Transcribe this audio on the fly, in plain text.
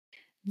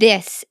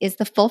This is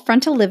the Full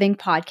Frontal Living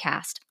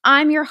Podcast.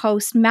 I'm your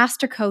host,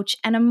 master coach,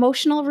 and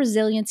emotional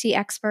resiliency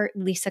expert,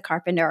 Lisa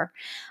Carpenter.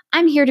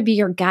 I'm here to be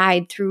your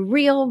guide through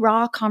real,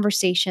 raw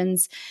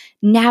conversations,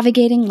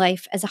 navigating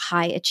life as a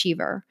high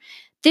achiever.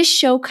 This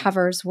show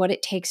covers what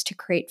it takes to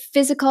create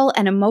physical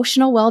and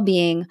emotional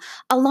well-being,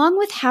 along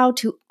with how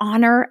to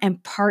honor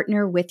and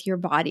partner with your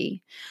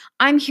body.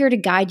 I'm here to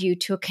guide you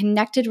to a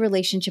connected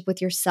relationship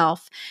with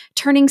yourself,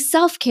 turning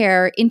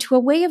self-care into a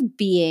way of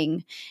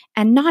being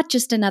and not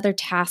just another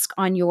task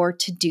on your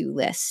to-do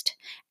list.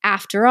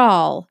 After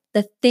all,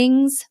 the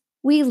things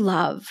we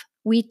love,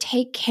 we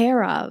take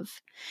care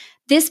of.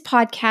 This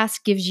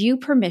podcast gives you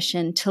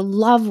permission to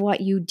love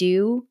what you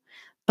do,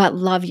 but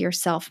love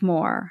yourself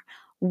more.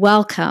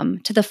 Welcome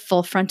to the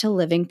Full Frontal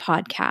Living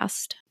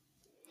Podcast.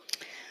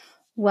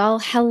 Well,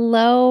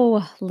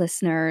 hello,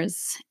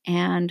 listeners,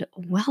 and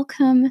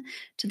welcome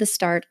to the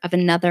start of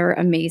another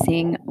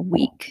amazing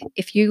week.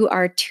 If you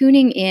are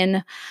tuning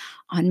in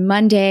on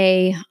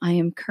Monday, I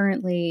am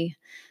currently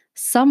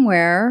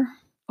somewhere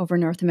over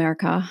North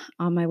America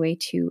on my way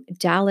to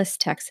Dallas,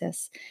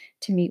 Texas,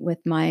 to meet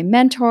with my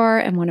mentor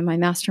and one of my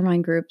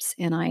mastermind groups,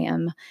 and I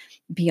am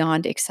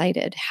beyond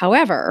excited.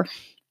 However,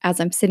 as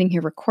I'm sitting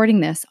here recording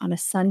this on a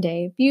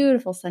Sunday,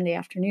 beautiful Sunday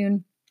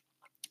afternoon,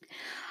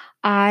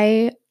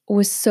 I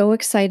was so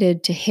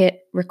excited to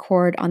hit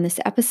record on this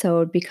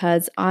episode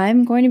because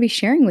I'm going to be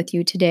sharing with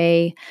you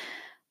today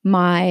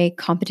my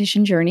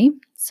competition journey.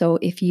 So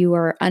if you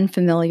are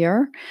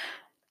unfamiliar,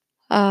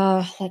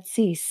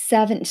 13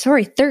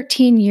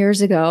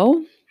 years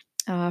ago,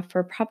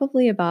 for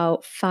probably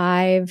about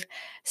 5-6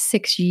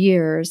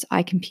 years,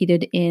 I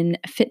competed in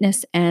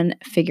fitness and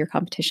figure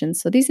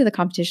competitions. So these are the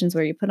competitions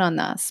where you put on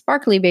the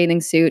sparkly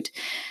bathing suit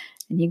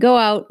and you go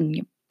out and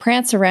you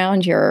prance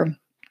around your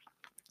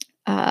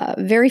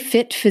very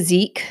fit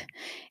physique.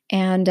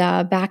 And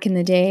back in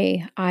the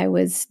day, I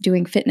was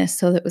doing fitness,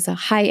 so that was a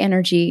high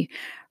energy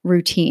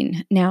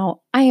routine.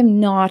 Now, I am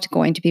not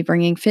going to be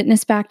bringing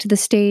fitness back to the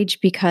stage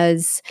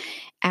because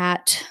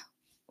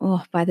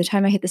by the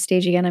time I hit the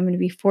stage again, I'm going to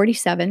be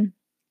 47.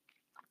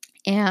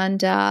 And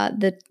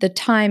the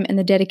time and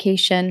the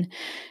dedication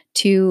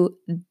to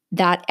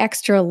that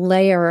extra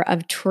layer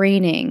of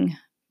training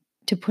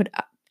to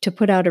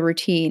put out a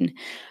routine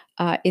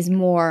is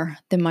more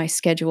than my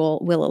schedule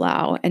will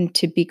allow. And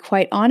to be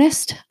quite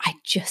honest, I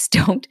just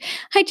don't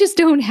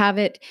have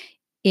it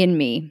in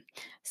me.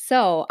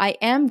 So I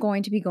am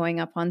going to be going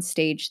up on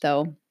stage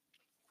though,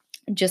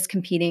 just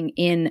competing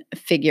in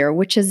figure,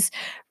 which is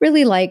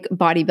really like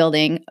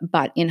bodybuilding,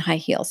 but in high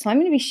heels. So I'm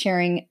going to be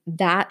sharing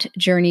that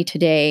journey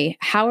today,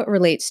 how it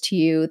relates to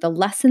you, the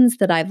lessons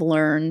that I've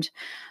learned,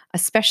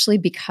 especially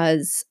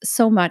because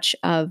so much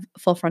of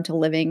full frontal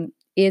living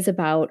is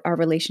about our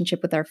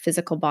relationship with our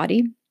physical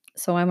body.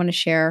 So I want to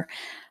share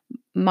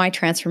my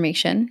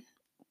transformation,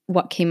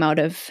 what came out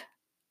of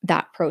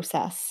that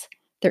process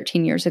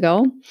 13 years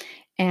ago,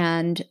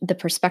 and the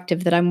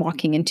perspective that I'm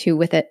walking into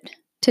with it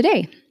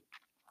today.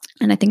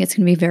 And I think it's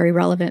going to be very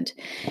relevant.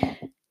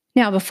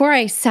 Now, before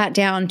I sat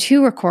down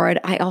to record,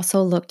 I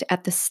also looked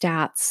at the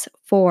stats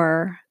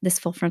for this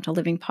Full Frontal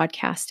Living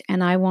podcast.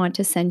 And I want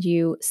to send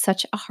you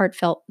such a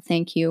heartfelt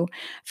thank you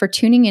for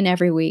tuning in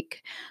every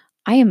week.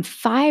 I am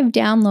 5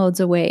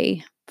 downloads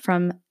away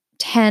from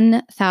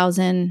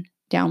 10,000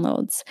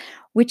 downloads,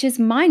 which is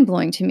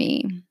mind-blowing to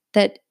me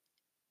that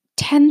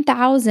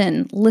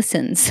 10,000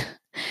 listens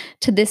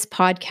to this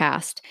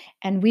podcast.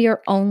 And we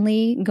are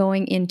only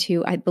going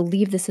into, I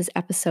believe this is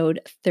episode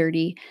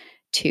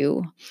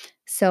 32.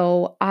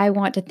 So I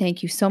want to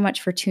thank you so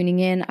much for tuning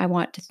in. I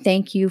want to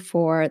thank you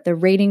for the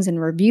ratings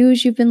and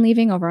reviews you've been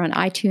leaving over on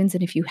iTunes.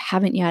 And if you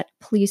haven't yet,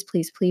 please,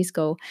 please, please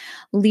go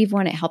leave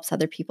one. It helps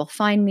other people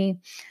find me.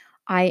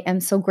 I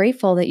am so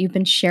grateful that you've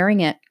been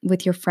sharing it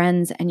with your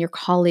friends and your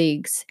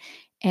colleagues,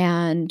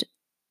 and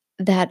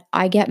that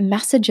I get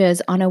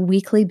messages on a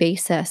weekly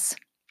basis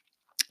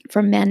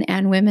from men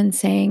and women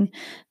saying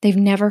they've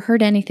never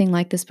heard anything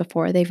like this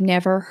before. They've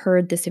never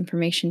heard this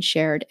information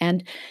shared.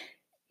 And,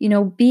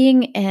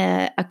 being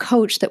a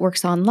coach that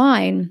works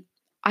online,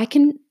 I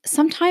can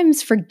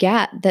sometimes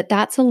forget that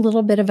that's a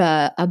little bit of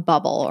a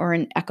bubble or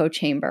an echo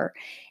chamber,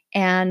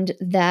 and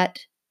that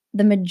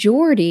the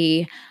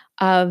majority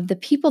of the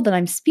people that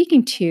I'm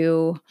speaking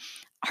to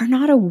are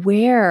not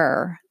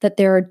aware that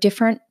there are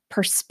different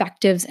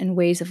perspectives and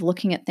ways of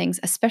looking at things,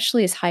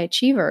 especially as high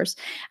achievers.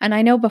 And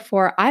I know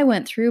before I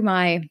went through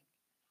my,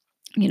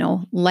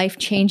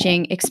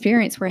 life-changing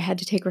experience where I had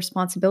to take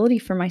responsibility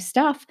for my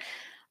stuff,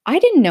 I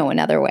didn't know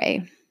another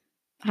way.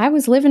 I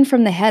was living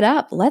from the head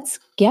up. Let's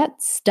get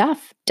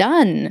stuff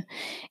done.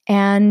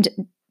 And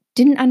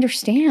didn't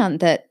understand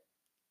that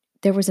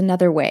there was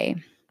another way,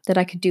 that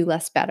I could do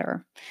less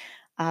better,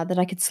 that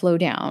I could slow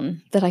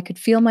down, that I could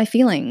feel my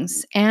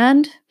feelings,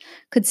 and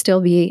could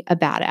still be a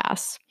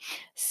badass.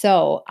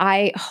 So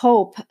I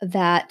hope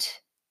that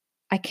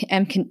I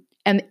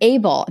am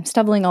able. I'm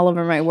stumbling all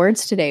over my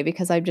words today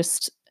because I'm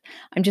just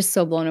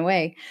so blown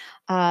away.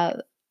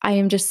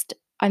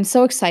 I'm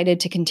so excited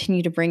to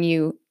continue to bring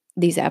you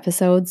these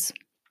episodes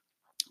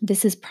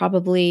This is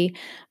probably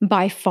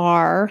by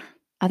far,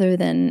 other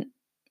than,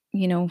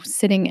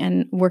 sitting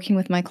and working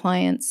with my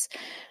clients,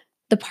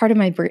 the part of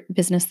my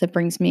business that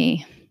brings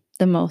me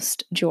the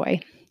most joy.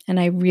 And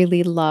I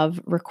really love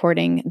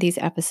recording these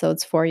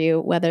episodes for you,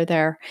 whether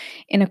they're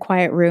in a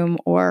quiet room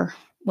or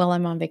while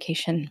I'm on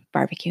vacation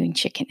barbecuing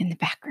chicken in the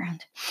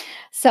background.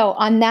 So,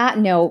 on that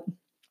note,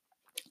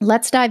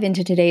 let's dive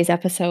into today's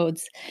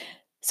episodes.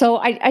 So,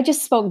 I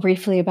just spoke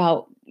briefly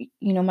about,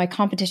 my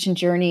competition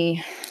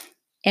journey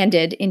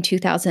ended in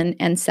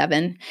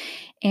 2007.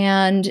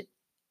 And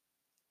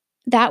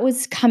that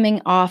was coming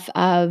off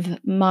of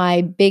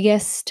my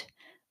biggest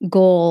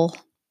goal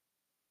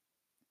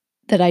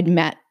that I'd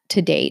met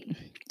to date.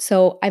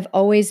 So I've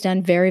always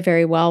done very,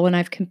 very well when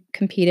I've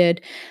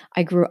competed.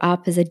 I grew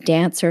up as a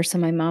dancer, so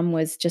my mom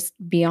was just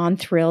beyond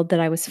thrilled that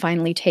I was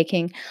finally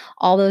taking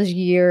all those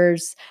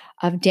years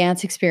of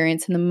dance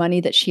experience and the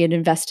money that she had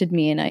invested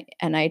me in,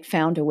 and I'd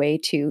found a way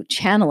to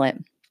channel it.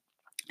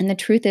 And the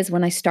truth is,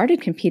 when I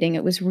started competing,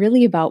 it was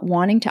really about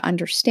wanting to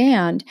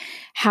understand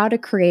how to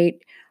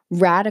create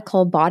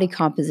radical body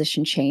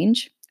composition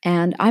change.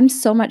 And I'm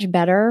so much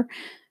better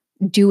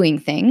doing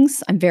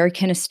things. I'm very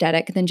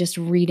kinesthetic than just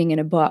reading in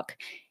a book.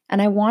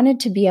 And I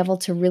wanted to be able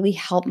to really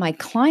help my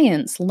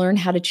clients learn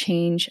how to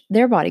change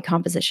their body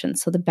composition.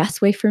 So the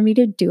best way for me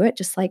to do it,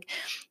 just like,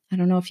 I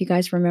don't know if you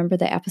guys remember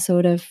the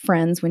episode of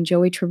Friends when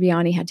Joey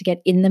Tribbiani had to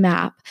get in the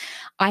map,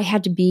 I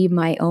had to be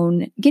my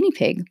own guinea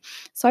pig.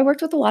 So I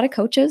worked with a lot of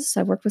coaches.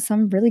 I worked with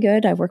some really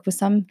good. I worked with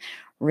some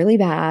really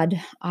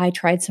bad. I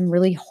tried some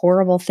really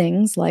horrible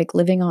things like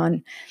living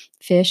on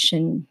fish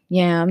and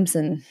yams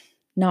and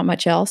not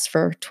much else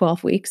for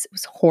 12 weeks. It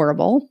was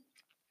horrible.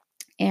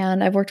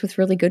 And I've worked with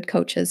really good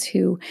coaches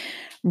who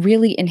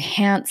really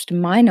enhanced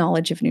my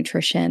knowledge of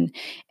nutrition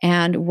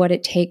and what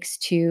it takes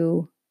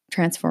to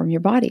transform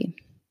your body.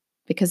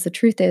 Because the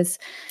truth is,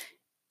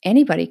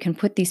 anybody can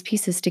put these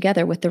pieces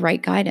together with the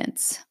right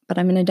guidance. But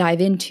I'm going to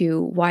dive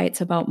into why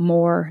it's about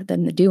more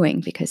than the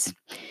doing. Because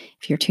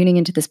if you're tuning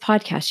into this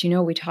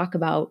podcast, we talk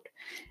about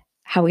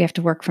how we have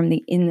to work from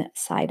the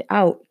inside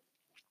out.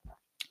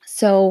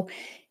 So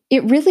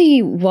it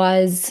really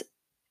was,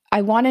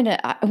 I wanted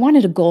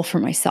a goal for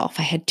myself.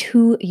 I had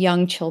 2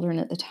 young children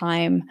at the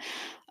time.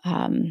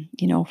 Um,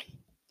 you know,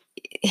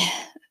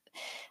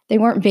 they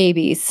weren't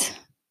babies,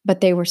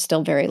 but they were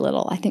still very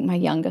little. I think my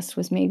youngest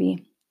was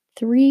maybe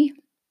 3.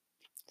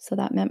 So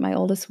that meant my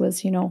oldest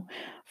was, 4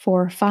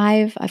 or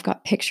 5. I've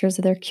got pictures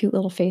of their cute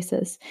little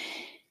faces.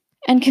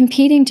 And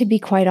competing, to be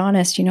quite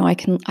honest, I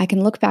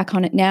can look back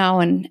on it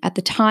now. And at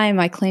the time,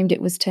 I claimed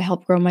it was to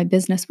help grow my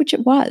business, which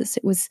it was.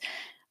 It was,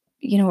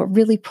 it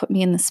really put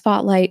me in the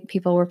spotlight.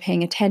 People were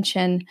paying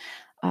attention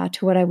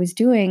to what I was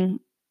doing.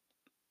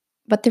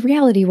 But the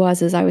reality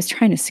is I was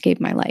trying to escape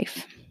my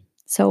life.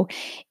 So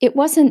it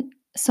wasn't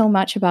so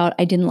much about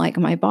I didn't like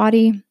my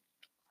body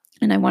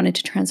and I wanted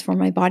to transform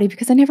my body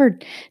because I never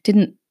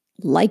didn't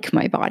like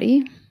my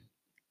body.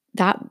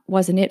 That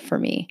wasn't it for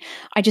me.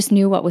 I just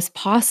knew what was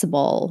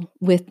possible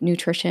with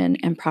nutrition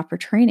and proper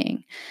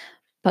training.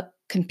 But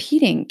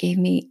competing gave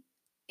me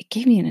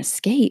an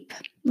escape.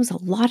 It was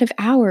a lot of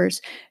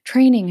hours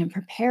training and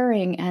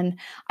preparing, and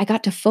I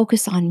got to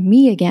focus on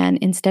me again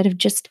instead of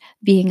just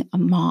being a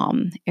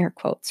mom, air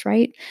quotes,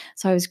 right?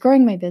 So I was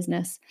growing my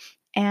business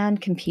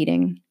and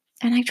competing.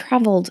 And I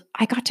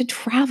got to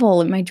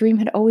travel, and my dream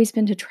had always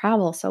been to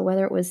travel. So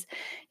whether it was,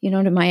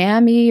 to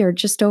Miami or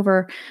just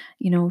over,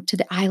 to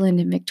the island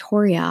in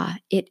Victoria,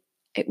 it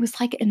was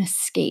like an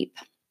escape.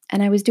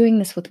 And I was doing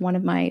this with one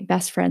of my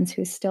best friends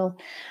who's still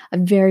a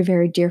very,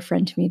 very dear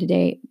friend to me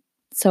today.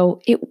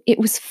 So it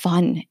was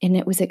fun and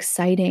it was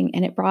exciting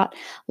and it brought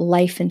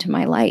life into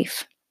my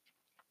life.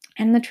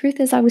 And the truth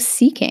is I was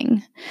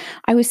seeking.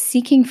 I was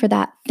seeking for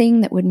that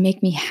thing that would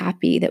make me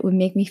happy, that would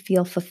make me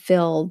feel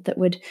fulfilled, that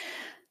would,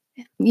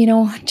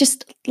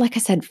 just like I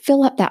said,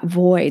 fill up that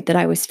void that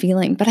I was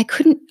feeling, but I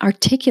couldn't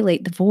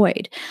articulate the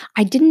void.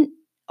 I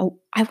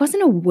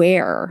wasn't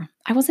aware.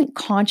 I wasn't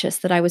conscious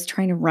that I was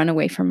trying to run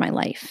away from my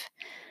life.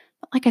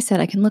 Like I said,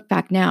 I can look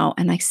back now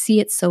and I see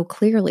it so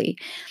clearly.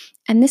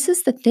 And this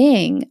is the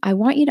thing. I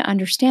want you to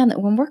understand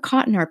that when we're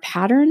caught in our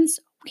patterns,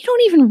 we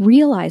don't even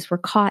realize we're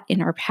caught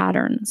in our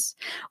patterns.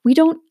 We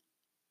don't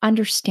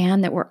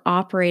understand that we're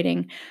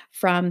operating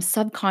from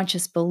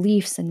subconscious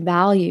beliefs and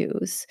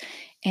values.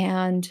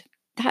 And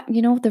that,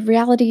 the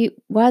reality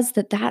was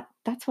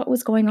that's what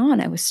was going on.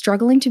 I was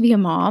struggling to be a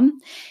mom.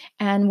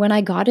 And when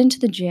I got into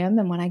the gym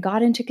and when I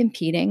got into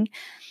competing,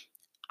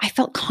 I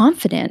felt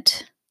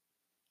confident.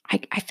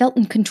 I felt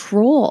in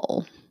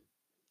control.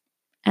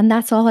 And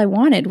that's all I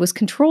wanted was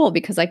control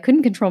because I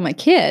couldn't control my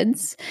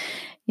kids,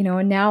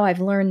 and now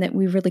I've learned that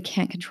we really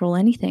can't control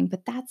anything,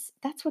 but that's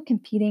what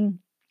competing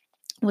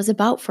was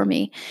about for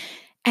me.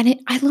 And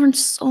I learned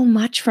so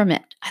much from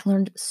it. I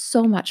learned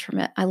so much from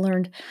it. I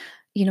learned,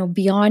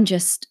 beyond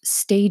just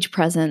stage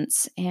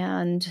presence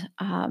and,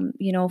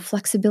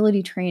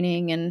 flexibility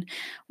training and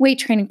weight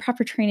training,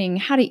 proper training,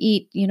 how to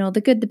eat,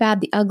 the good, the bad,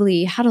 the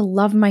ugly, how to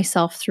love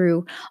myself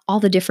through all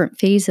the different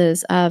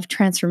phases of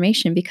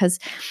transformation. Because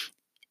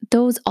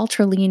those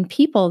ultra lean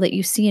people that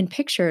you see in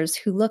pictures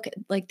who look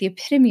like the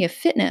epitome of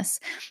fitness,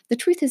 the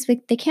truth is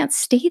they can't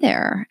stay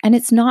there and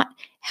it's not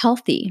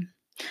healthy.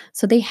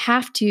 So they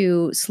have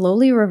to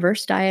slowly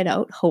reverse diet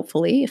out,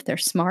 hopefully, if they're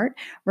smart,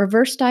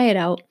 reverse diet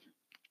out,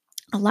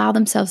 allow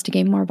themselves to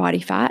gain more body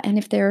fat. And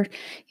if they're,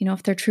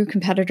 if they're true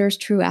competitors,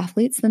 true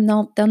athletes, then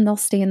they'll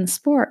stay in the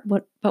sport.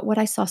 But what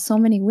I saw so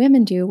many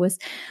women do was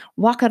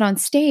walk out on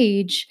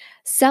stage,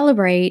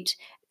 celebrate,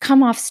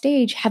 come off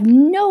stage, have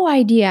no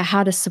idea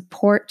how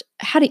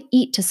to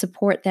eat to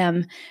support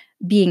them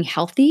being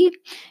healthy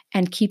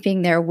and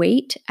keeping their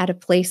weight at a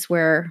place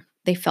where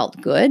they felt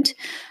good.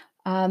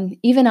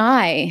 Even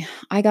I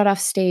got off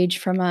stage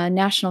from a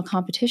national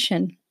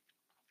competition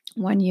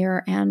one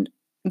year and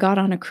got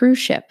on a cruise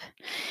ship.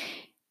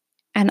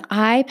 And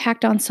I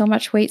packed on so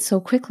much weight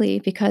so quickly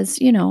because,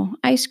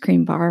 ice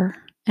cream bar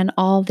and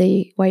all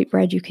the white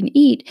bread you can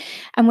eat.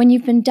 And when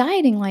you've been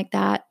dieting like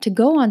that, to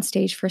go on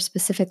stage for a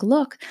specific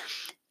look,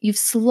 you've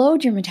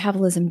slowed your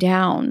metabolism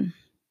down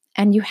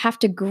and you have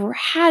to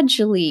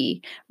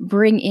gradually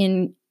bring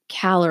in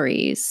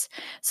calories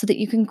so that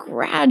you can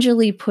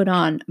gradually put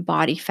on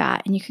body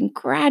fat and you can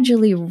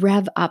gradually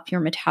rev up your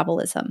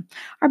metabolism.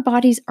 Our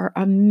bodies are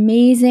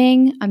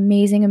amazing,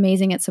 amazing,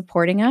 amazing at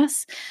supporting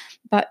us,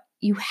 but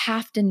you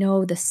have to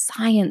know the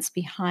science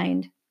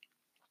behind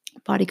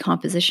body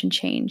composition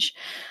change,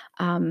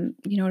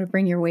 to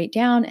bring your weight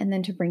down and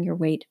then to bring your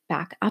weight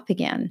back up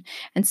again.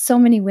 And so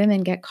many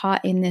women get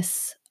caught in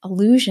this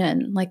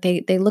illusion. Like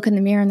they look in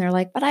the mirror and they're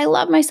like, but I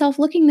love myself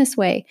looking this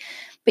way.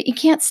 But you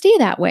can't stay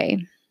that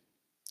way.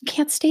 You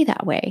can't stay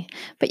that way,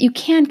 but you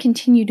can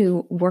continue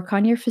to work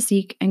on your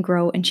physique and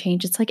grow and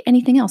change. It's like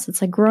anything else.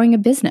 It's like growing a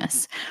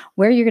business.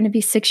 Where you're going to be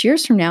 6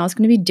 years from now is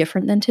going to be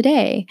different than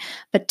today.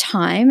 But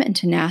time and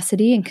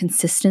tenacity and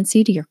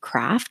consistency to your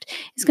craft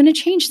is going to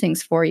change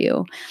things for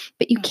you.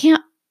 But you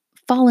can't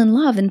fall in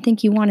love and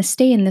think you want to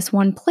stay in this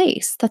one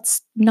place.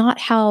 That's not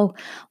how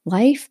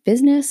life,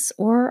 business,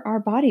 or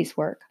our bodies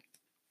work.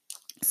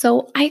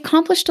 So I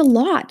accomplished a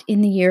lot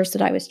in the years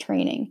that I was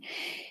training.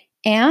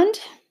 And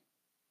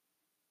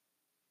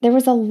there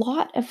was a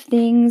lot of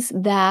things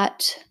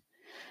that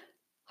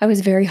I was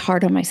very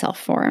hard on myself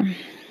for.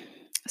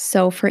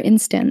 So, for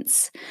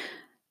instance,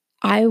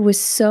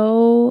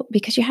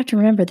 because you have to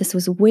remember, this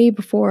was way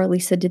before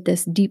Lisa did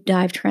this deep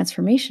dive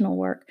transformational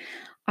work.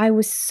 I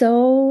was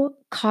so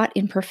caught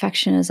in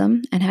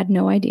perfectionism and had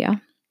no idea.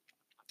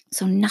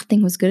 So,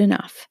 nothing was good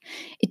enough.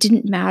 It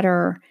didn't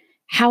matter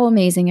how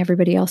amazing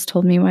everybody else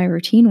told me my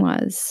routine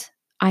was.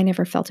 I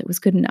never felt it was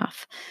good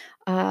enough.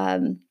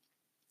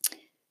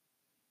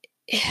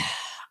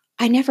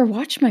 I never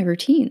watched my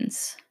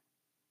routines.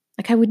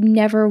 Like I would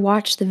never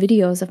watch the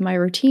videos of my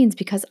routines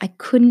because I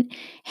couldn't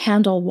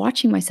handle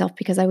watching myself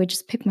because I would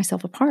just pick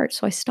myself apart.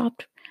 So I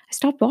stopped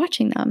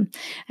watching them.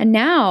 And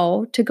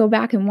now to go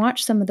back and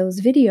watch some of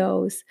those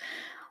videos,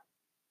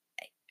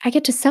 I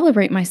get to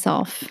celebrate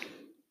myself,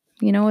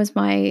 as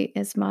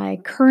my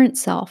current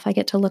self. I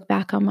get to look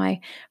back on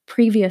my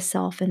previous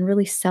self and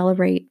really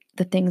celebrate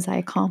the things I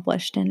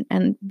accomplished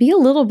and be a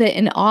little bit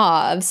in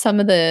awe of some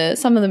of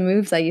the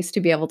moves I used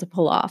to be able to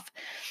pull off.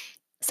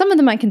 Some of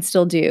them I can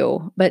still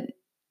do, but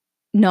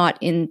not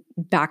in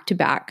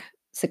back-to-back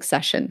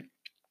succession,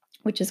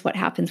 which is what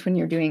happens when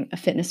you're doing a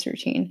fitness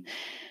routine.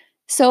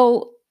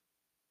 So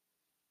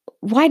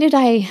why did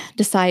I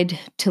decide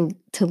to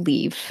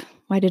leave?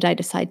 Why did I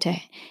decide to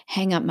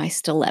hang up my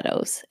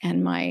stilettos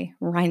and my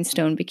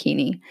rhinestone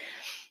bikini?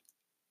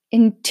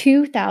 In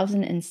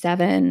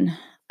 2007,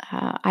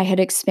 I had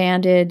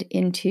expanded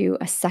into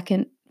a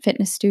second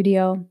fitness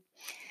studio.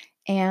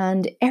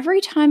 And every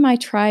time I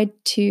tried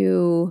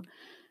to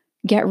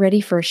get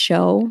ready for a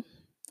show,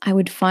 I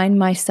would find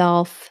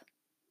myself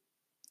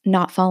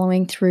not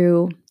following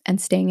through and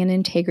staying in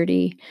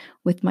integrity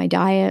with my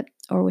diet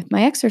or with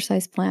my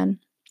exercise plan.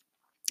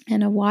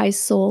 And a wise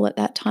soul at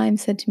that time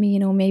said to me,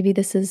 maybe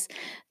this is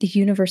the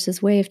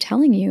universe's way of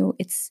telling you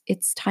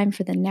it's time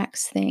for the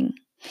next thing.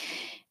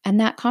 And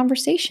that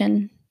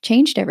conversation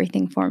changed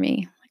everything for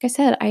me. Like I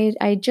said, I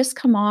had just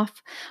come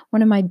off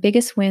one of my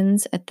biggest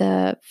wins at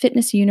the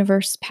Fitness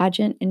Universe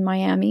pageant in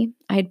Miami.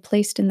 I had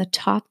placed in the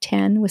top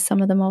 10 with some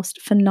of the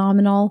most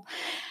phenomenal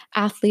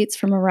athletes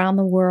from around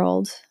the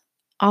world.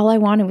 All I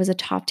wanted was a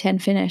top 10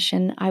 finish.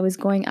 And I was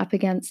going up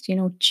against,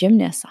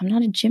 gymnasts. I'm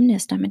not a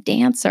gymnast, I'm a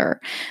dancer.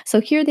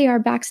 So here they are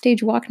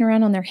backstage walking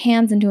around on their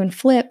hands and doing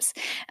flips.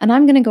 And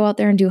I'm going to go out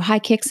there and do high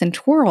kicks and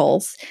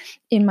twirls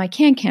in my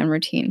can-can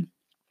routine.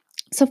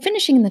 So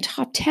finishing in the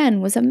top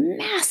 10 was a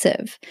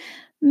massive,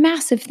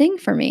 massive thing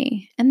for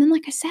me. And then,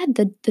 like I said,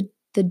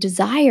 the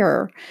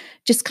desire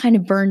just kind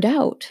of burned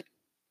out.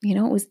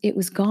 It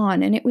was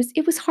gone. And it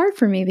was hard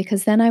for me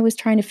because then I was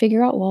trying to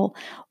figure out, well,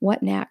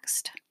 what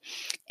next?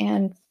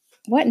 And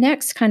what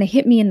next kind of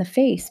hit me in the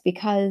face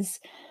because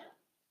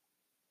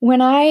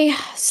when I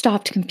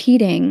stopped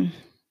competing,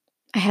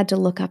 I had to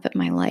look up at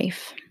my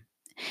life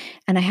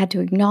and I had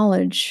to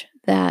acknowledge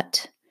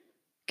that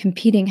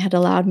competing had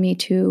allowed me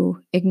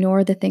to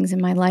ignore the things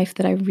in my life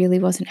that I really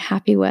wasn't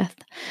happy with.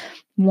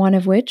 one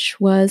of which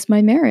was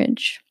my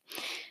marriage.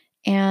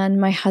 And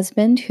my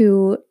husband,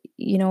 who,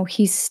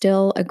 he's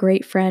still a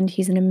great friend.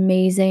 He's an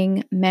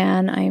amazing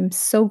man. I am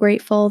so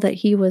grateful that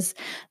he was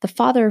the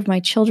father of my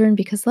children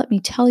because let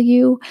me tell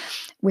you,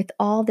 with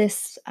all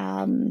this,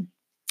 all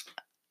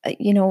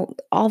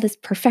this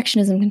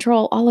perfectionism,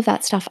 control, all of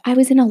that stuff, I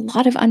was in a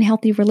lot of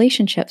unhealthy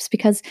relationships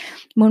because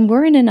when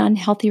we're in an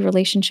unhealthy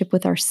relationship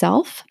with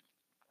ourselves,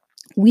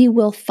 we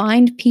will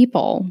find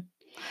people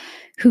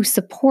who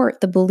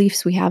support the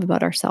beliefs we have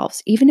about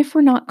ourselves, even if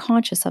we're not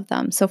conscious of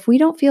them. So if we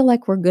don't feel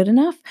like we're good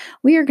enough,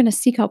 we are going to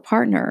seek out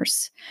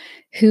partners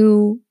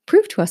who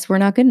prove to us we're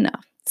not good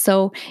enough.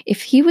 So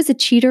if he was a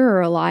cheater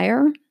or a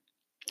liar,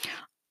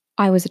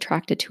 I was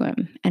attracted to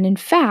him. And in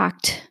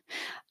fact,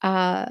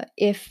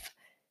 if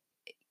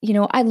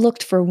I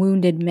looked for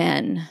wounded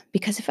men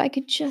because if I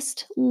could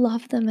just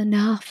love them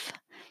enough,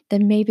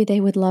 then maybe they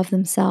would love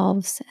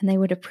themselves and they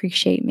would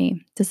appreciate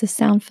me. Does this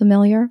sound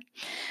familiar?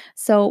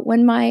 So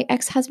when my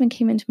ex-husband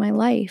came into my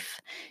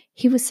life,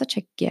 he was such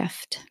a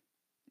gift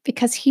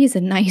because he's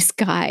a nice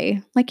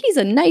guy. Like he's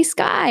a nice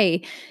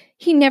guy.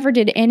 He never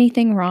did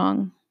anything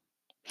wrong.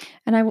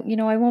 And I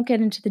won't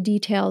get into the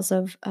details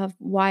of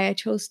why I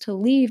chose to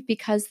leave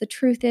because the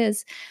truth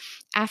is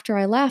after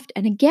I left,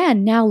 and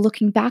again, now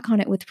looking back on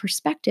it with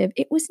perspective,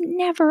 it was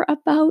never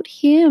about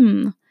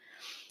him.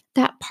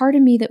 That part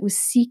of me that was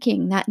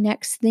seeking that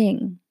next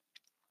thing.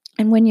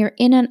 And when you're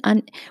in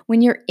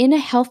a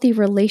healthy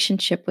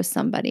relationship with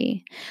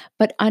somebody,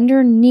 but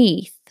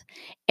underneath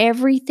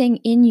everything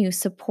in you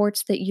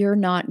supports that you're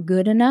not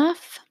good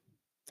enough,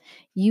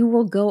 you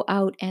will go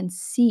out and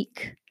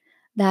seek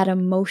that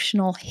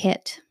emotional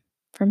hit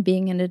from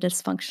being in a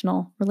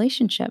dysfunctional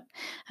relationship.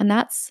 And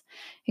that's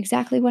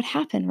exactly what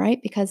happened,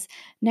 right? Because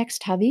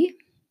next hubby,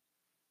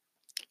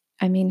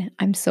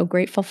 I'm so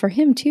grateful for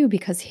him too,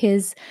 because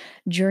his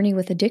journey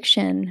with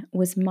addiction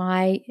was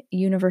my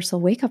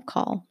universal wake up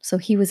call. So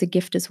he was a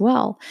gift as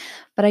well.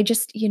 But I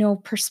just,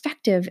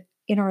 perspective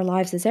in our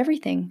lives is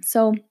everything.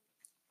 So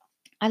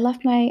I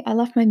left my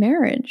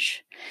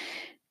marriage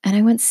and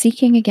I went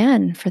seeking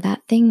again for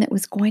that thing that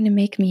was going to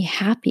make me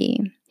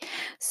happy.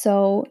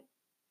 So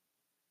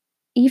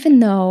even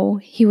though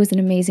he was an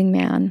amazing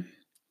man,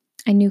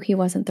 I knew he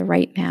wasn't the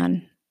right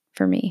man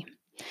for me.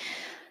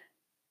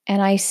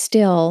 And I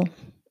still,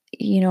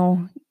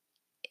 I'm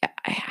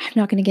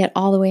not going to get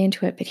all the way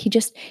into it, but he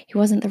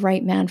wasn't the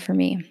right man for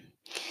me.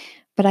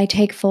 But I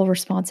take full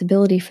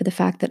responsibility for the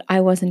fact that I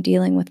wasn't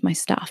dealing with my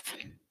stuff.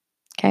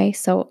 Okay.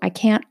 So I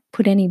can't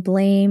put any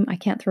blame. I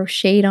can't throw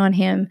shade on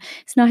him.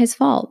 It's not his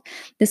fault.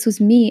 This was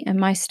me and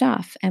my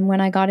stuff. And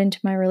when I got into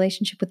my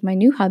relationship with my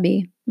new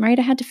hubby, right,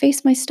 I had to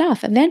face my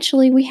stuff.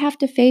 Eventually, we have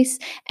to face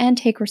and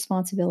take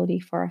responsibility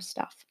for our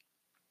stuff.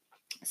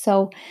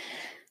 So,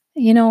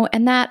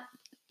 and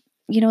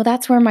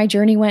that's where my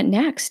journey went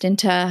next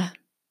into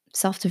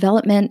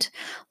self-development,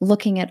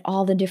 looking at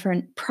all the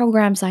different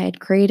programs I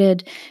had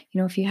created.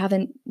 If you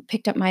haven't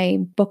picked up my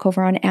book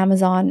over on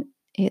Amazon,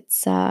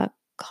 it's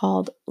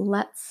called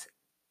Let's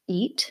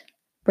Eat,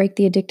 Break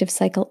the Addictive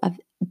Cycle of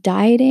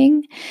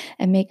Dieting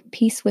and Make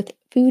Peace with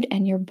Food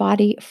and Your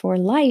Body for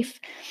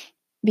Life,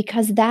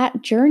 because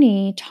that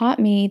journey taught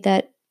me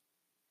that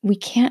we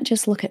can't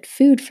just look at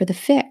food for the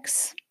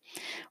fix.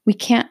 We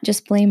can't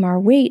just blame our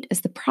weight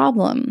as the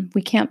problem.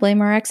 We can't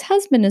blame our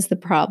ex-husband as the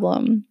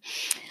problem.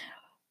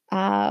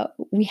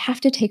 We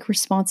have to take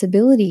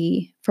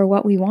responsibility for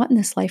what we want in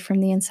this life from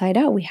the inside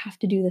out. We have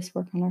to do this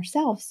work on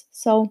ourselves.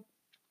 So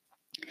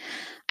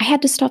I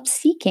had to stop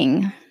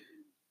seeking,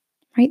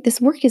 right?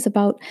 This work is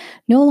about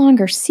no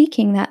longer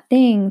seeking that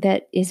thing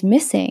that is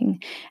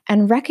missing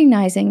and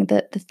recognizing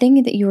that the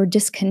thing that you are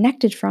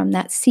disconnected from,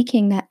 that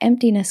seeking, that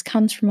emptiness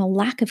comes from a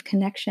lack of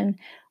connection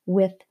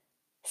with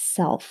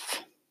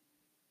self.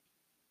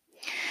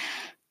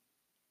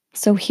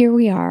 So here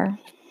we are,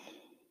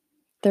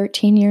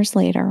 13 years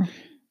later.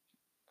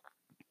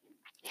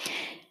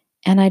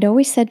 And I'd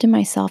always said to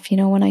myself,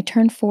 when I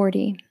turn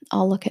 40,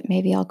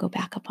 maybe I'll go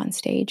back up on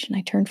stage. And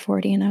I turned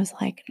 40 and I was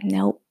like,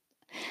 nope,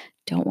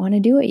 don't want to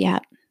do it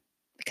yet.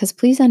 Because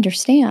please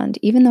understand,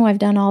 even though I've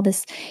done all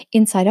this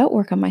inside out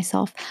work on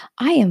myself,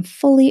 I am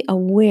fully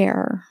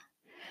aware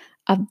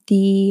of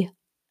the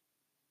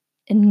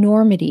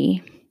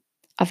enormity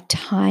of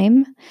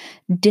time,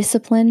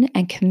 discipline,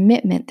 and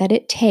commitment that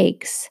it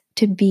takes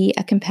to be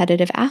a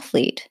competitive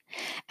athlete.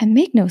 And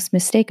make no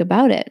mistake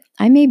about it,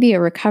 I may be a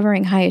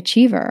recovering high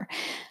achiever.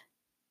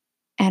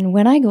 And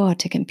when I go out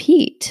to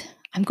compete,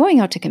 I'm going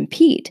out to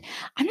compete.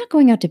 I'm not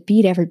going out to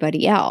beat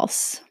everybody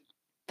else,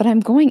 but I'm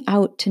going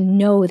out to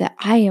know that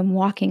I am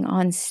walking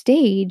on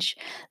stage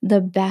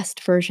the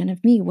best version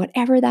of me,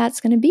 whatever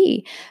that's going to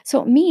be.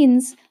 So it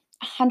means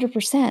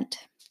 100%.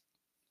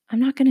 I'm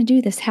not going to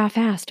do this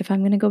half-assed if I'm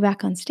going to go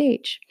back on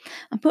stage.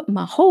 I'm putting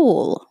my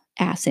whole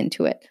ass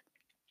into it.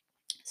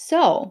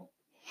 So,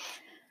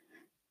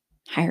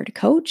 hired a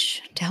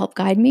coach to help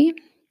guide me.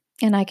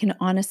 And I can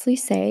honestly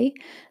say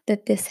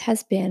that this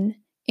has been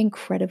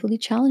incredibly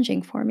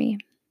challenging for me.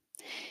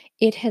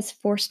 It has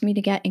forced me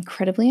to get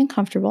incredibly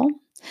uncomfortable.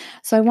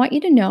 So I want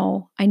you to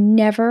know I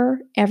never,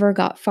 ever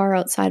got far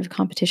outside of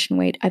competition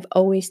weight. I've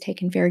always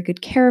taken very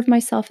good care of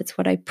myself. It's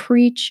what I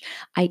preach.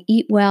 I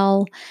eat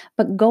well.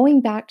 But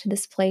going back to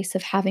this place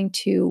of having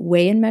to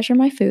weigh and measure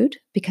my food,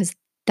 because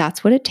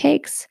that's what it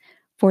takes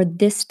for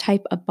this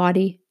type of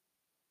body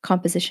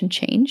composition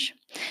change.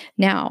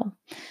 Now,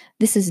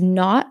 this is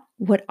not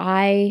what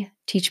I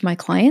teach my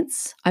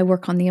clients. I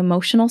work on the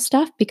emotional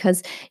stuff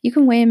because you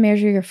can weigh and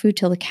measure your food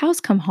till the cows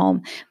come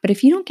home. But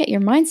if you don't get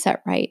your mindset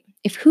right,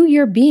 if who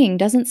you're being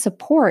doesn't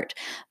support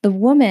the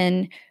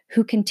woman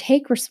who can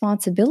take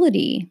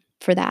responsibility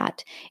for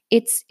that,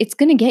 it's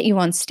going to get you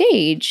on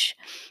stage.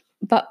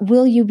 But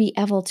will you be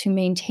able to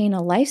maintain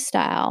a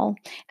lifestyle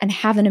and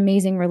have an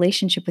amazing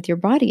relationship with your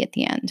body at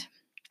the end?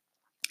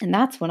 And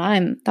that's what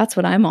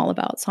I'm all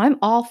about. So I'm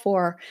all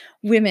for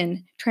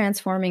women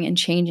transforming and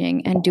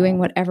changing and doing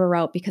whatever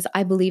route, because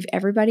I believe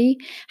everybody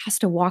has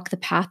to walk the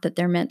path that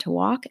they're meant to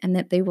walk, and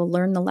that they will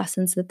learn the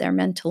lessons that they're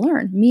meant to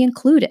learn, me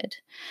included.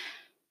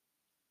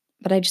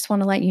 But I just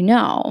want to let you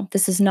know,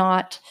 this is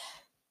not,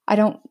 I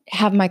don't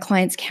have my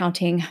clients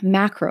counting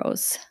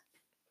macros.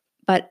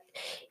 But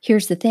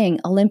here's the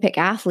thing, Olympic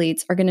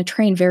athletes are going to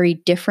train very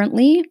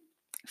differently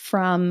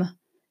from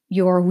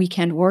your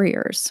weekend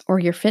warriors or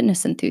your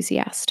fitness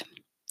enthusiast.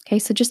 Okay,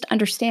 so just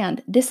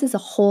understand this is a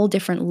whole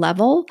different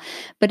level.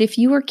 But if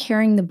you are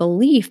carrying the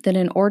belief that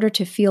in order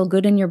to feel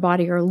good in your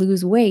body or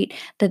lose weight,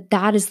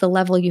 that is the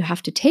level you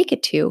have to take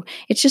it to,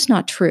 it's just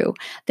not true.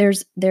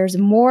 There's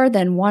more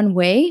than one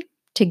way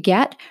to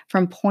get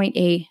from point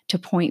A to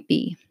point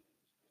B.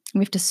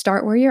 We have to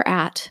start where you're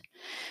at.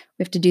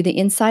 We have to do the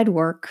inside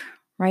work,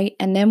 right?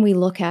 And then we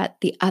look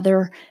at the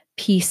other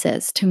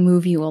pieces to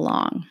move you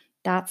along.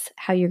 That's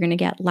how you're going to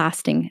get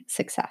lasting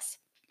success.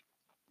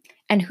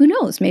 And who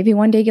knows, maybe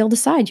one day you'll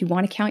decide you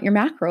want to count your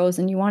macros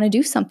and you want to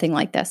do something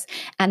like this.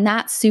 And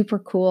that's super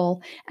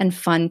cool and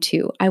fun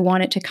too. I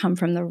want it to come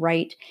from the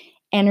right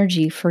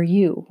energy for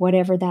you,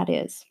 whatever that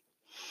is.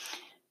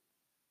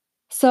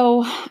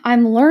 So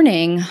I'm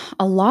learning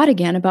a lot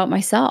again about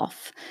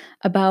myself,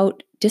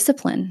 about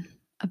discipline,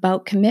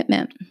 about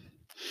commitment.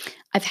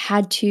 I've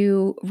had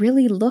to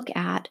really look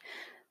at,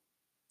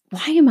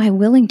 why am I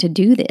willing to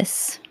do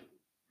this?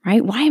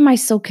 Right? Why am I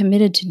so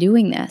committed to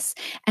doing this?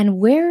 And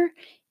where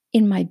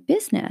in my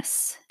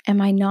business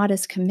am I not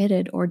as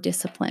committed or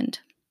disciplined?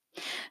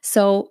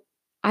 So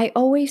I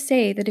always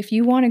say that if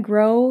you want to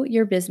grow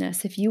your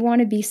business, if you want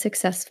to be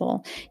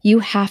successful, you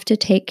have to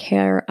take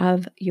care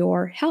of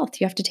your health.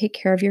 You have to take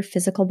care of your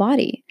physical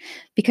body,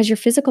 because your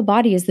physical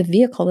body is the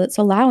vehicle that's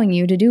allowing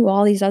you to do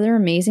all these other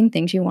amazing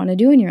things you want to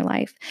do in your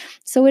life.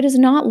 So it is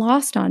not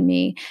lost on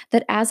me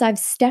that as I've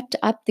stepped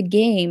up the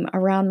game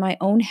around my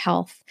own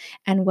health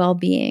and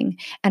well-being,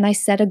 and I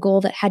set a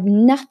goal that had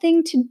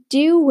nothing to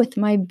do with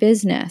my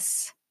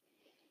business,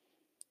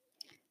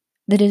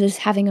 that it is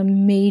having a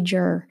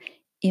major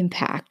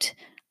impact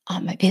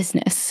on my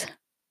business,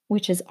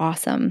 which is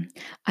awesome.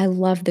 I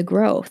love the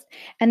growth.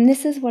 And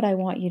this is what I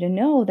want you to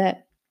know,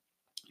 that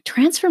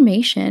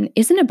transformation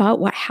isn't about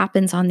what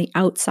happens on the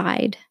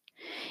outside.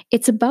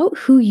 It's about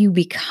who you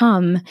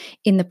become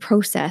in the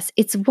process.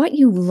 It's what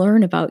you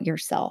learn about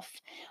yourself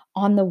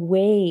on the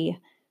way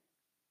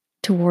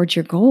towards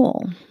your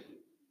goal.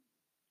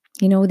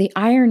 You know, the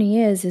irony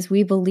is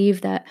we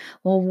believe that,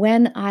 well,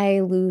 when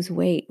I lose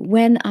weight,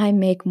 when I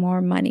make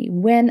more money,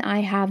 when I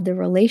have the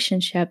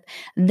relationship,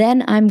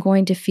 then I'm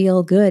going to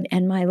feel good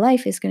and my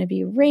life is going to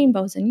be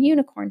rainbows and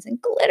unicorns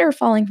and glitter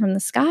falling from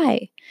the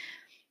sky.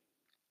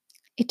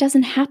 It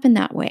doesn't happen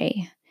that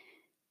way.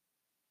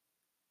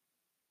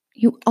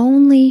 You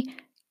only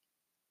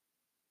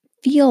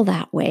feel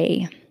that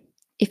way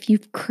if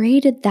you've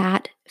created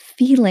that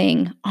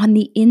feeling on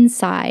the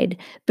inside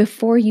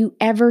before you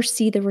ever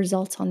see the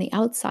results on the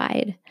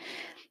outside.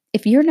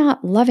 If you're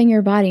not loving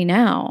your body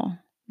now,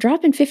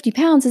 dropping 50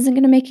 pounds isn't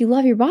going to make you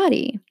love your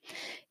body.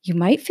 You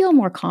might feel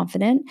more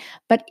confident,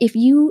 but if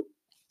you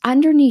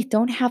underneath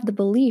don't have the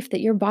belief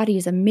that your body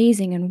is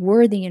amazing and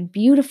worthy and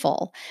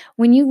beautiful,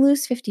 when you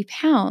lose 50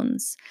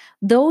 pounds,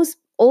 those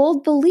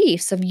old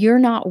beliefs of you're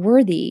not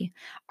worthy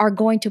are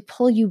going to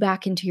pull you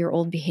back into your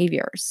old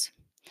behaviors.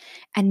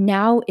 And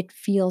now it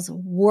feels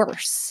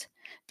worse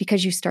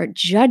because you start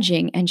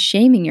judging and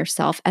shaming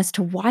yourself as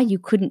to why you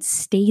couldn't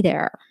stay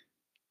there.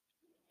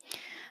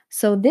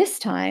 So this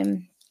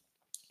time,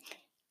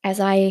 as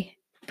I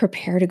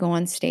prepare to go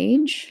on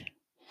stage,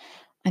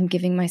 I'm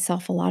giving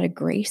myself a lot of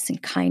grace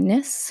and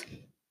kindness,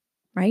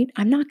 right?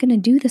 I'm not going to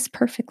do this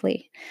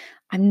perfectly.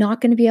 I'm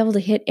not going to be able to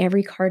hit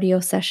every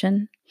cardio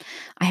session.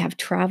 I have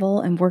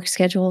travel and work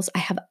schedules. I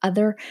have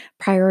other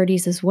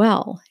priorities as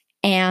well.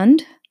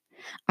 And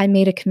I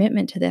made a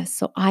commitment to this.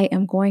 So I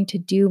am going to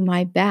do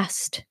my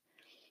best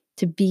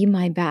to be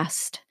my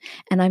best.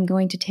 And I'm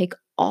going to take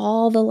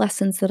all the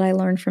lessons that I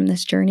learned from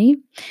this journey.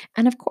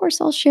 And of course,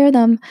 I'll share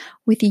them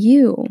with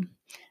you.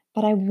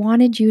 But I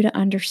wanted you to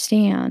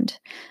understand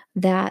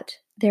that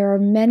there are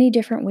many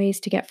different ways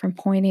to get from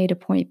point A to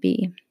point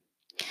B.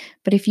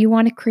 But if you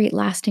want to create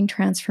lasting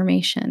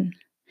transformation,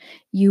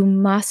 You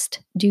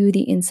must do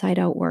the inside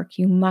out work.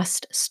 You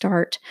must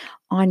start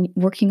on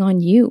working on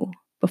you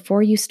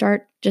before you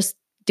start just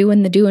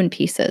doing the doing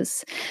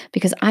pieces,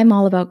 because I'm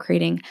all about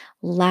creating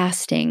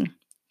lasting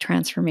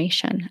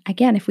transformation.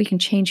 Again, if we can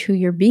change who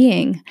you're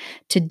being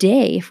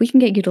today, if we can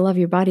get you to love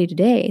your body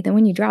today, then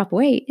when you drop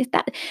weight,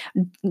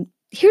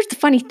 here's the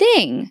funny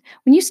thing.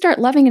 When you start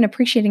loving and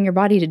appreciating your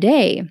body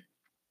today,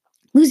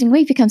 losing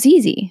weight becomes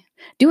easy.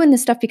 Doing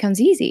this stuff becomes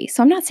easy.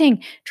 So I'm not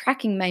saying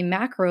tracking my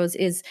macros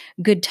is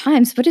good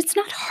times, but it's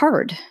not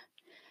hard.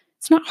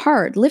 It's not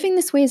hard. Living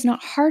this way is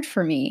not hard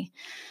for me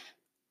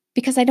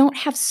because I don't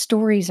have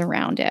stories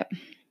around it,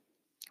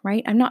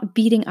 right? I'm not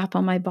beating up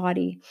on my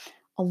body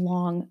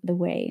along the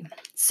way.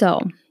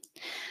 So,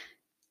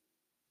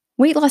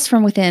 Weight Loss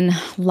from Within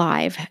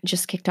Live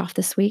just kicked off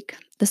this week.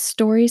 The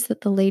stories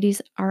that the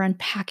ladies are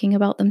unpacking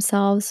about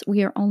themselves,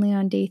 we are only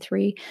on day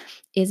 3,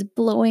 is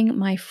blowing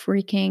my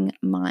freaking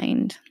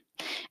mind.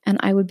 And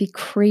I would be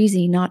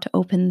crazy not to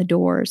open the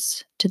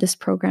doors to this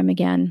program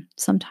again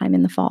sometime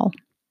in the fall.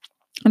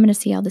 I'm going to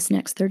see how this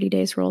next 30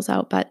 days rolls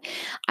out, but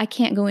I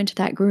can't go into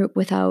that group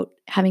without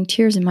having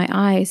tears in my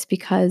eyes,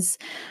 because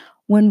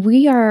when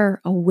we are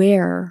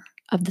aware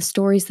of the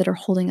stories that are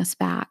holding us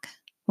back,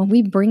 when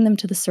we bring them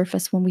to the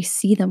surface, when we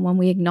see them, when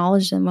we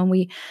acknowledge them, when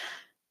we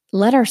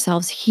let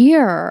ourselves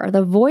hear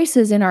the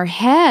voices in our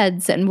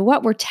heads and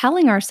what we're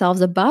telling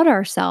ourselves about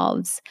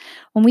ourselves,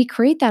 when we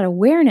create that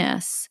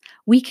awareness,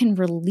 we can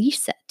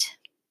release it.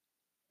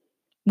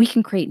 We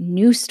can create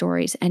new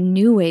stories and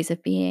new ways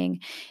of being.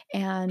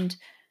 And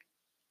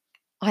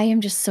I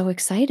am just so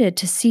excited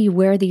to see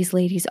where these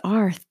ladies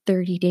are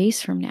 30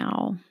 days from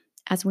now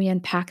as we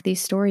unpack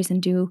these stories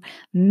and do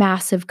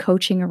massive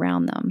coaching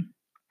around them.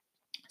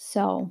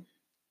 So,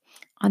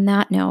 on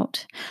that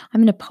note, I'm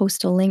going to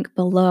post a link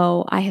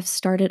below. I have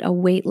started a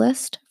wait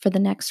list for the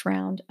next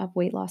round of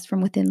Weight Loss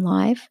from Within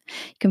Live.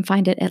 You can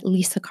find it at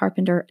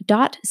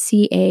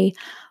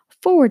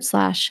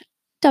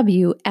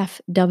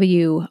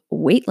lisacarpenter.ca/WFW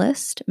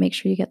waitlist. Make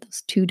sure you get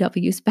those 2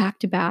 W's back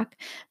to back,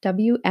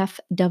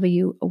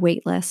 WFW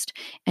waitlist,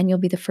 and you'll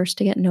be the first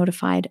to get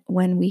notified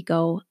when we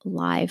go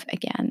live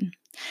again.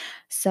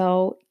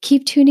 So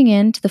keep tuning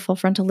in to the Full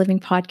Frontal Living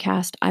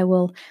podcast. I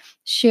will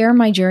share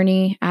my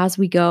journey as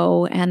we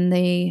go and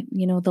the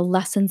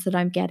lessons that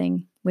I'm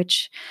getting,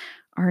 which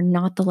are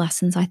not the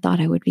lessons I thought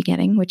I would be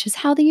getting, which is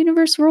how the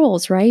universe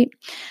rolls, right?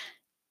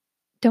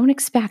 Don't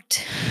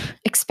expect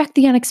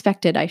the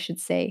unexpected, I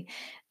should say.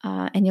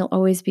 And you'll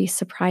always be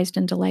surprised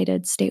and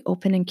delighted. Stay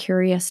open and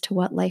curious to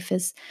what life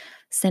is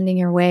sending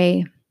your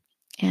way,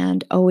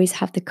 and always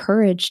have the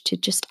courage to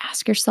just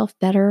ask yourself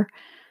better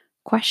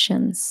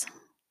questions.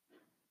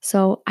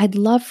 So I'd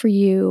love for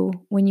you,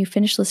 when you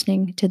finish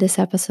listening to this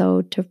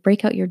episode, to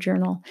break out your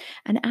journal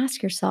and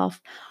ask yourself,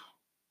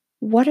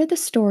 what are the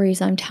stories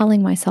I'm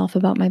telling myself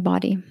about my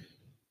body?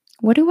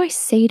 What do I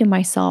say to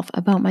myself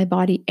about my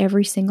body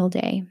every single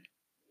day?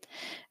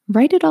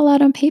 Write it all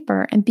out on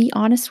paper and be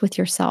honest with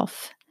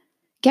yourself.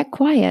 Get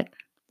quiet.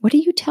 What do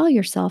you tell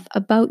yourself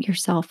about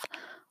yourself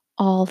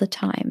all the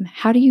time?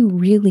 How do you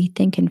really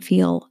think and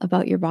feel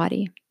about your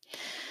body?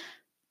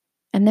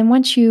 And then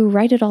once you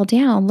write it all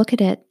down, look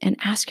at it and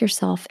ask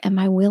yourself, am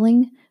I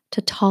willing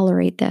to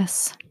tolerate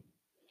this?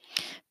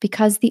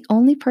 Because the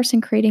only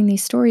person creating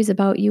these stories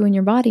about you and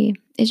your body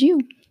is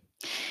you.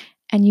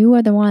 And you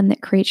are the one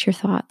that creates your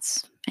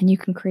thoughts. And you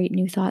can create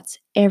new thoughts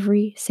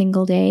every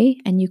single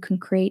day. And you can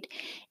create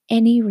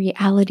any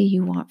reality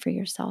you want for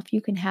yourself.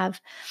 You can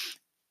have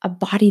a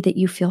body that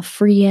you feel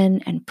free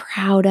in and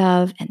proud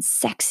of and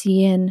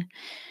sexy in.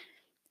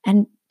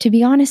 And to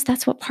be honest,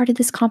 that's what part of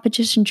this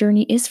competition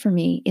journey is for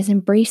me, is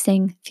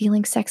embracing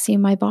feeling sexy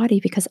in my body,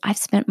 because I've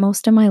spent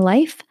most of my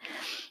life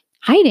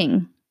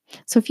hiding.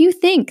 So if you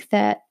think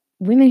that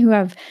women who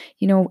have,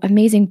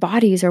 amazing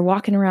bodies are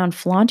walking around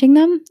flaunting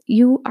them,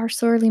 you are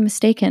sorely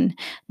mistaken.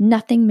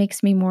 Nothing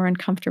makes me more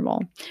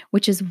uncomfortable,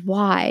 which is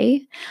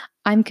why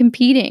I'm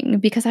competing,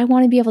 because I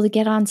want to be able to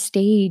get on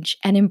stage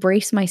and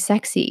embrace my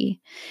sexy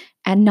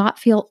and not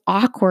feel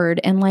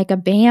awkward and like a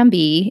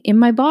Bambi in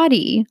my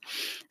body.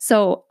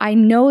 So I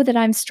know that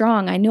I'm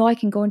strong. I know I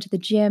can go into the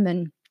gym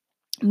and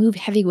move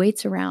heavy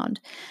weights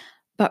around,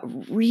 but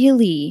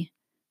really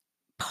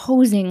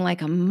posing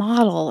like a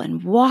model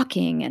and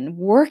walking and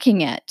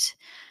working it,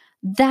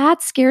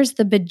 that scares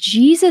the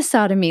bejesus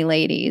out of me,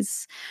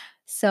 ladies.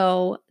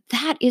 So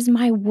that is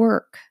my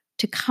work,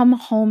 to come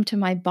home to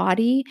my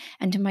body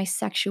and to my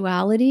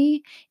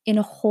sexuality in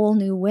a whole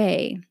new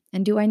way.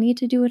 And do I need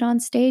to do it on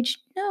stage?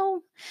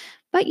 No.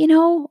 But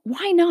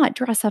why not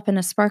dress up in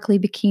a sparkly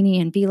bikini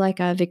and be like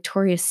a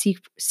Victoria's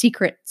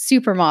Secret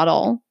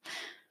supermodel?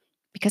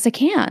 Because I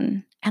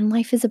can. And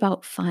life is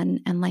about fun,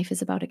 and life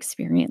is about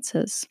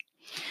experiences.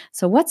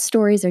 So what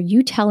stories are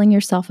you telling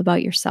yourself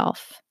about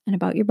yourself and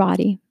about your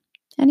body?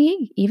 And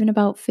even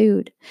about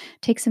food?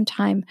 Take some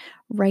time,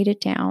 write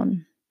it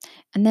down,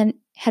 and then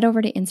head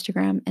over to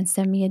Instagram and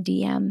send me a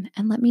DM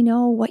and let me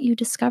know what you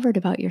discovered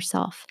about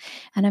yourself.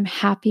 And I'm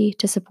happy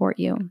to support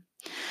you.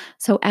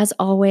 So as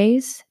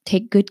always,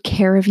 take good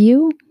care of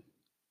you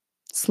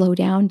slow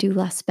down, do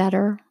less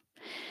better.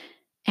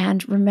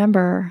 And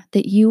remember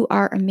that you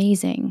are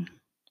amazing.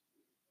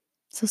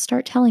 So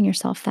start telling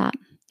yourself that.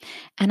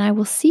 And I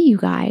will see you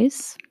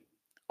guys,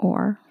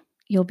 or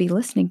you'll be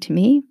listening to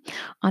me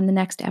on the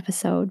next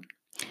episode.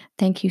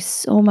 Thank you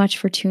so much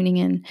for tuning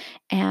in.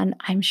 And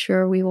I'm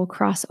sure we will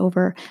cross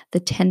over the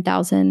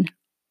 10,000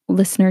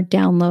 listener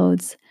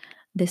downloads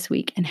this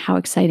week. And how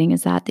exciting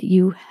is that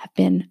you have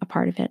been a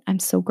part of it? I'm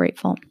so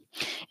grateful.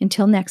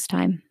 Until next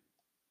time.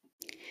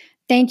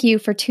 Thank you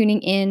for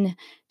tuning in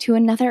to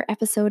another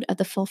episode of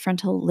the Full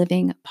Frontal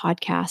Living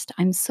podcast.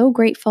 I'm so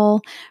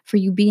grateful for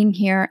you being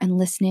here and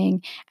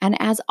listening. And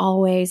as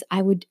always,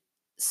 I would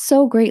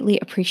so greatly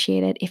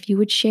appreciate it if you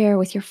would share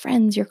with your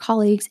friends, your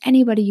colleagues,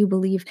 anybody you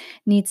believe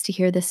needs to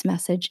hear this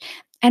message.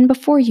 And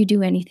before you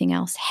do anything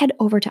else, head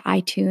over to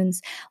iTunes,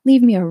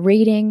 leave me a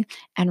rating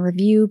and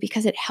review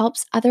because it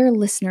helps other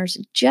listeners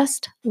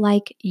just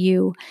like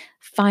you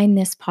find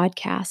this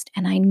podcast.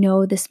 And I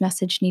know this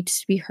message needs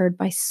to be heard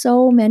by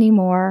so many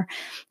more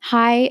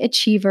high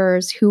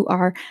achievers who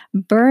are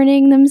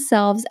burning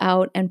themselves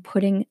out and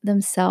putting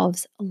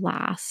themselves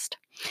last.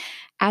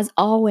 As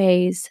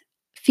always,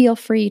 feel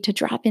free to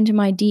drop into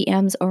my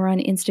DMs or on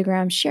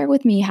Instagram, share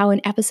with me how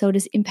an episode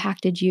has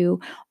impacted you,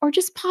 or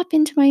just pop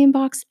into my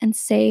inbox and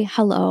say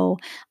hello.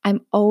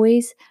 I'm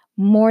always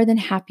more than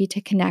happy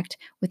to connect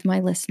with my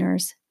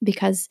listeners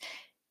because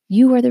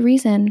you are the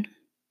reason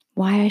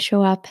why I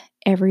show up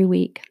every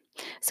week.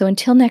 So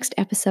until next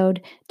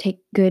episode, take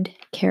good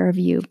care of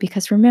you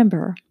because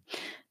remember,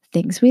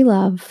 things we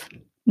love,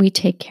 we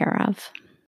take care of.